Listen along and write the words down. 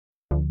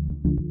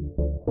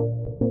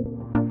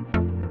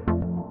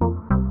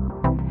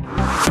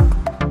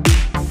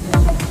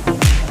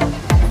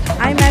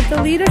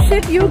the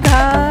leadership, you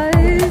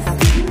guys.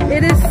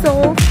 It is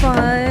so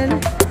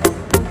fun.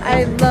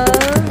 I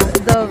love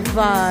the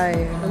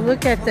vibe.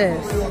 Look at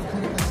this.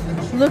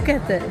 Look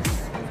at this.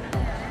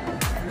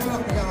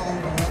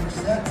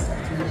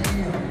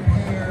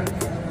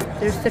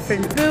 There's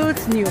different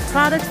booths, new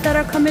products that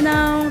are coming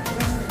out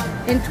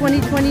in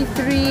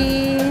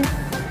 2023.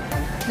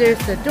 There's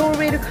the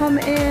doorway to come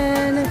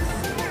in.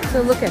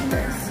 So look at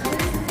this.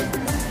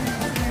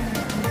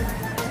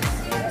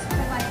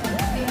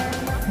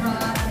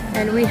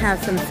 And we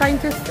have some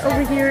scientists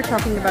over here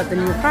talking about the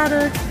new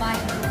products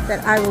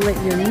that I will let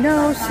you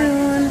know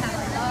soon.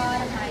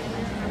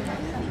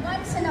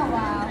 Once in a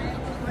while,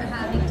 we're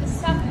having to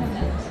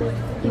supplement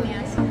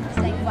things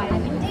like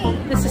vitamin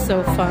D. This is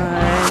so fun.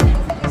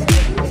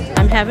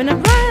 I'm having a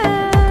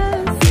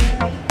blast.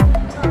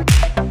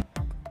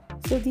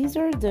 So these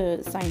are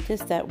the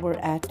scientists that were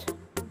at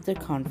the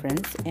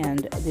conference,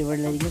 and they were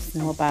letting us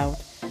know about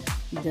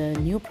the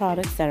new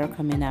products that are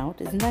coming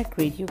out. Isn't that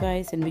great, you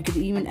guys? And we could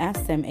even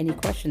ask them any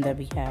question that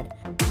we had.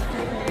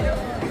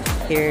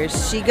 Here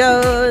she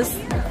goes,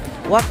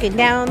 walking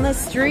down the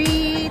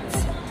street.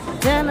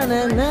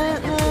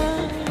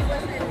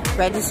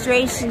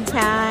 Registration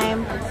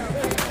time.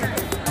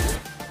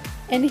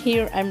 And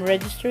here I'm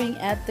registering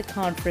at the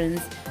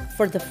conference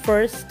for the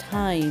first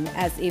time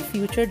as a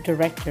future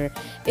director.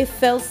 It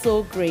felt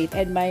so great,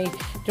 and my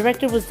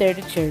director was there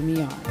to cheer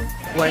me on.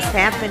 What's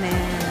happening?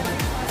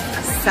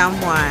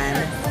 Someone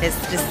has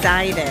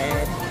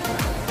decided.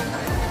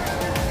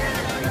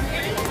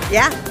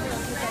 Yeah.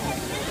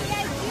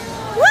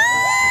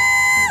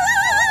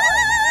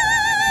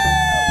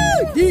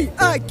 Woo!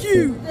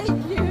 D-I-Q!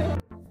 Thank you.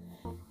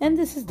 And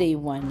this is day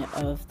one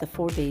of the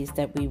 4 days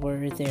that we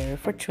were there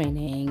for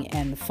training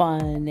and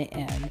fun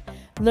and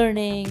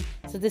learning.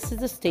 So this is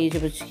the stage.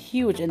 It was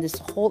huge, and this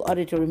whole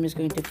auditorium is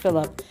going to fill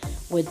up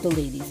with the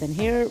ladies. And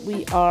here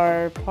we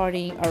are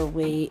partying our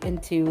way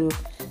into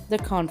the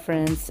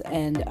conference,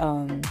 and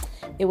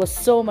it was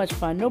so much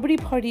fun. Nobody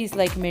parties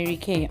like Mary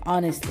Kay,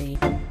 honestly.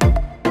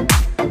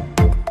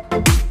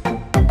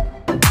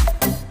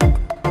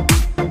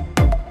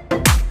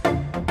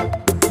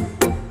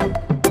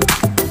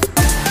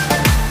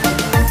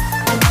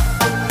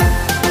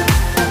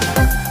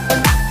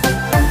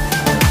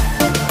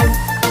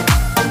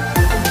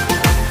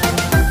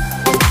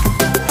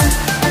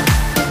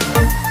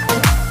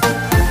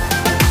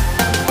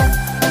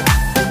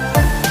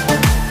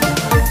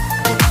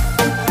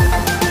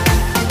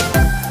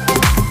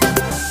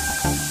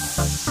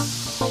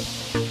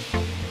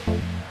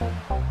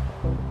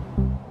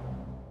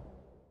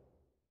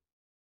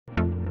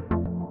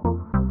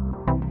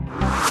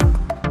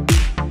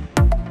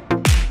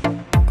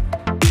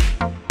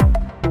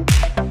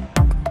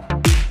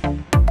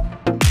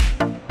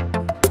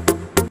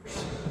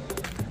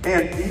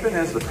 And even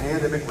as the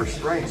pandemic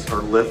restraints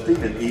are lifting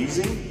and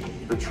easing,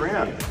 the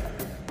trend,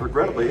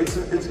 regrettably,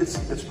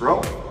 it's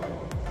growing.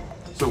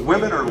 So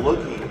women are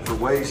looking for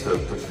ways to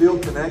feel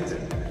connected,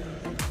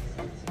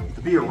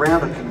 to be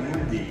around a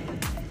community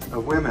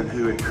of women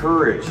who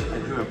encourage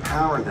and who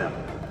empower them.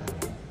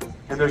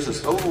 And there's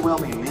this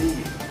overwhelming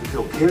need to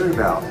feel cared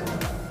about.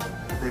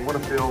 They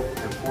want to feel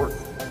important.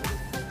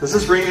 Does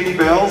this ring any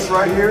bells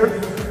right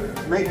here?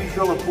 Make me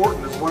feel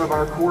important is one of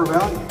our core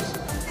values.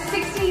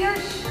 60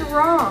 years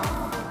strong.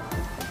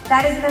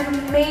 That is an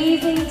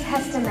amazing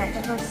testament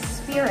to her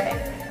spirit,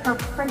 her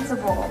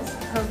principles,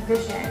 her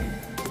vision,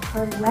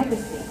 her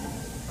legacy.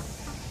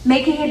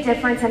 Making a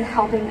difference and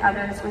helping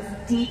others was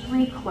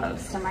deeply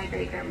close to my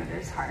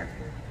great-grandmother's heart.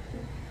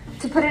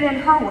 To put it in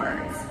her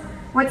words,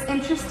 what's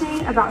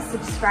interesting about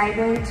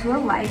subscribing to a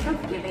life of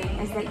giving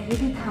is that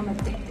you become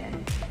addicted.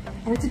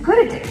 And it's a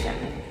good addiction.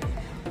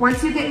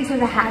 Once you get into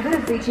the habit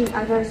of reaching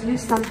others, you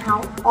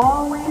somehow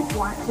always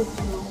want to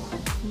do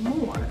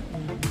more.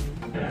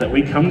 That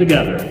we come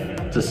together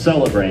to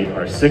celebrate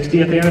our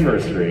 60th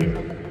anniversary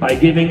by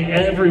giving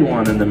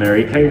everyone in the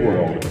Mary Kay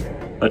world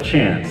a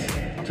chance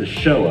to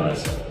show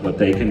us what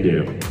they can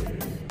do.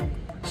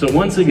 So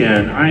once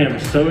again, I am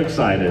so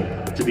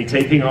excited to be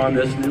taking on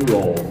this new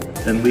role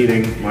and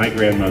leading my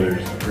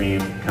grandmother's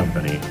dream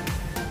company.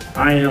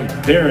 I am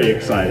very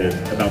excited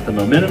about the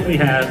momentum we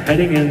have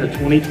heading into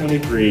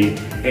 2023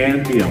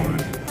 and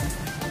beyond.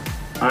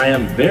 I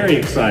am very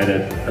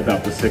excited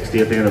about the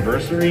 60th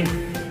anniversary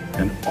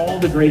and all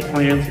the great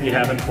plans we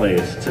have in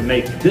place to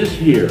make this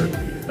year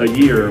a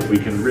year we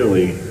can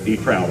really be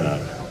proud of.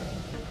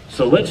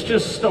 So let's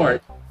just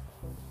start.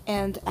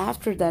 And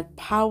after that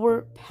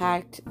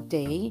power-packed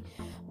day,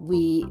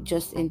 we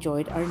just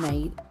enjoyed our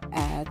night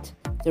at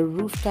the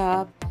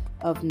rooftop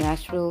of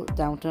Nashville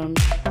downtown.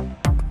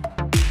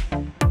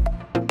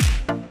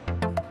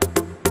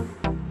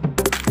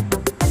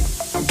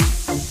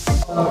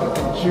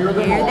 Cheer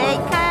them Here on they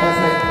come. as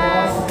they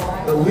cross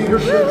the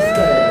leadership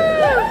stage.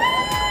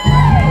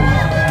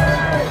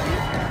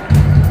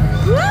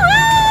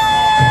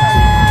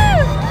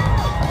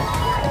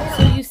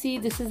 So you see,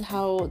 this is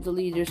how the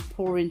leaders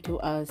pour into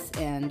us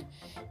and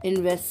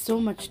invest so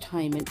much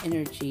time and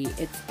energy.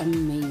 It's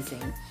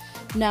amazing.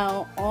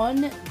 Now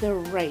on the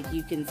right,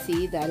 you can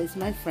see that is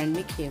my friend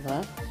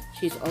Michaela.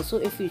 She's also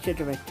a future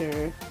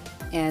director,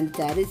 and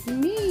that is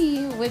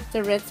me with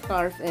the red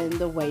scarf and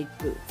the white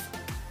boots.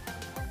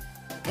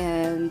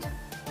 And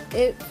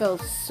it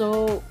felt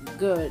so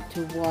good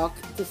to walk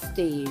the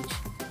stage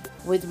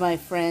with my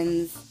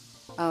friends,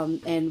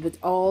 and with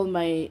all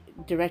my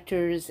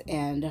directors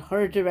and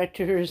her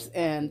directors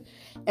and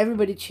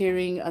everybody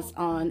cheering us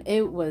on.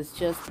 It was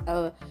just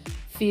a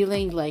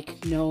feeling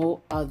like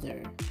no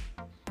other.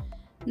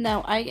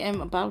 Now I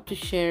am about to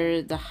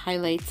share the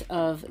highlights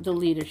of the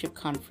Leadership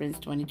Conference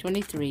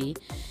 2023.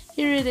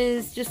 Here it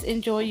is. Just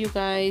enjoy, you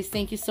guys.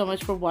 Thank you so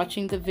much for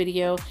watching the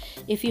video.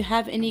 If you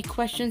have any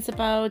questions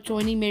about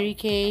joining Mary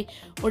Kay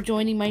or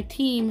joining my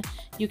team,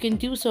 you can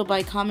do so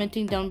by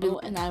commenting down below,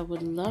 and I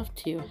would love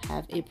to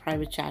have a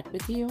private chat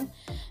with you,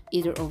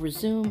 either over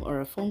Zoom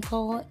or a phone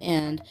call,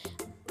 and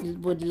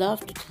would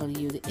love to tell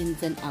you the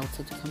ins and outs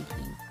of the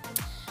company.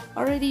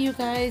 Alrighty, you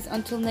guys,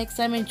 until next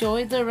time,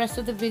 enjoy the rest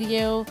of the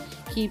video.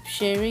 Keep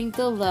sharing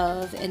the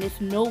love, and if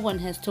no one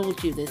has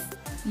told you this,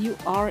 you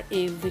are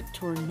a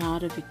victor,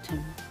 not a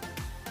victim.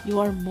 You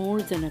are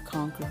more than a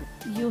conqueror.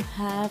 You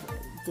have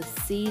the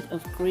seed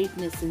of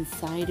greatness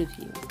inside of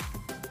you.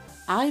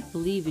 I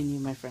believe in you,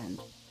 my friend.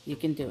 You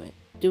can do it.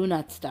 Do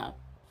not stop.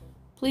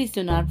 Please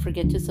do not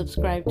forget to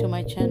subscribe to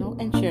my channel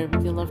and share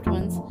with your loved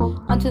ones.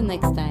 Until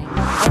next time,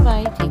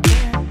 bye-bye. Take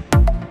care.